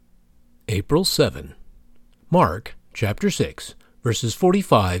April 7. Mark chapter 6, verses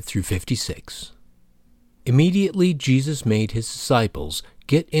 45 through 56. Immediately Jesus made his disciples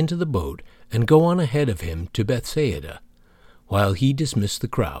get into the boat and go on ahead of him to Bethsaida, while he dismissed the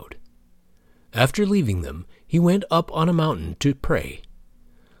crowd. After leaving them, he went up on a mountain to pray.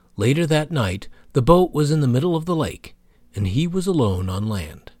 Later that night, the boat was in the middle of the lake, and he was alone on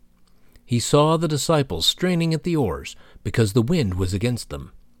land. He saw the disciples straining at the oars because the wind was against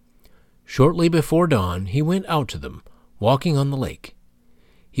them. Shortly before dawn, he went out to them, walking on the lake.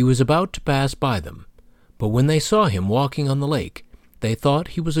 He was about to pass by them, but when they saw him walking on the lake, they thought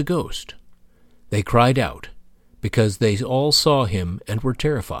he was a ghost. They cried out, because they all saw him and were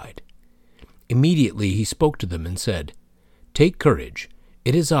terrified. Immediately he spoke to them and said, "Take courage,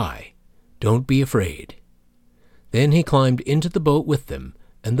 it is I. Don't be afraid." Then he climbed into the boat with them,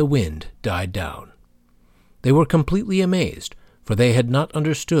 and the wind died down. They were completely amazed, for they had not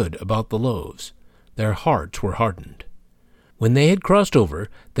understood about the loaves. Their hearts were hardened. When they had crossed over,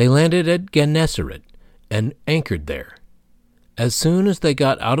 they landed at Gennesaret and anchored there. As soon as they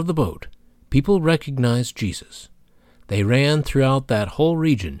got out of the boat, people recognized Jesus. They ran throughout that whole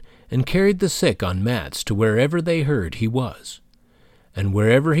region and carried the sick on mats to wherever they heard he was. And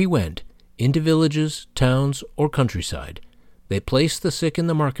wherever he went, into villages, towns, or countryside, they placed the sick in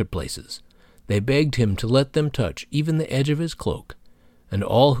the marketplaces. They begged him to let them touch even the edge of his cloak, and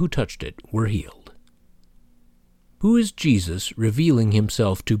all who touched it were healed. Who is Jesus revealing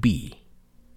himself to be?